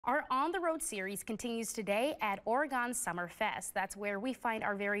Our On the Road series continues today at Oregon Summer Fest. That's where we find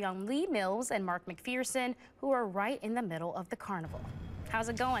our very own Lee Mills and Mark McPherson, who are right in the middle of the carnival. How's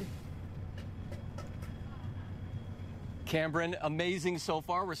it going? Cameron, amazing so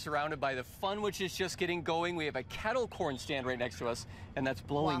far. We're surrounded by the fun, which is just getting going. We have a kettle corn stand right next to us, and that's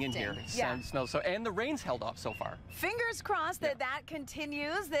blowing in here. It smells so, and the rain's held off so far. Fingers crossed that that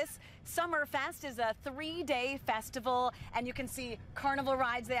continues. This Summer Fest is a 3-day festival, and you can see carnival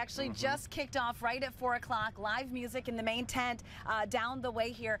rides. They actually just kicked off right at 4 o'clock. Live music in the main tent down the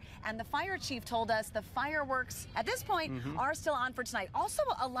way here. And the fire chief told us the fireworks at this point are still on for tonight. Also,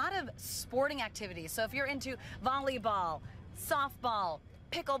 a lot of sporting activities. So if you're into volleyball, softball,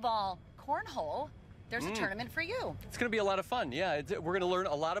 pickleball, cornhole, there's a tournament for you. It's going to be a lot of fun. Yeah, we're going to learn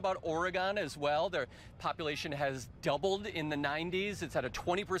a lot about Oregon as well. Their population has doubled in the 90s. It's had a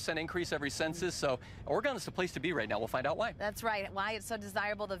 20% increase every census. So Oregon is the place to be right now. We'll find out why. That's right. Why it's so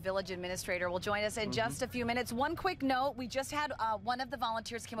desirable. The village administrator will join us in just a few minutes. One quick note. We just had one of the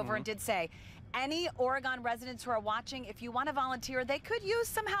volunteers came over and did say, any Oregon residents who are watching, if you want to volunteer, they could use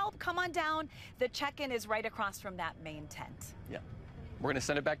some help. Come on down. The check-in is right across from that main tent. Yeah. We're going to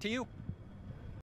send it back to you.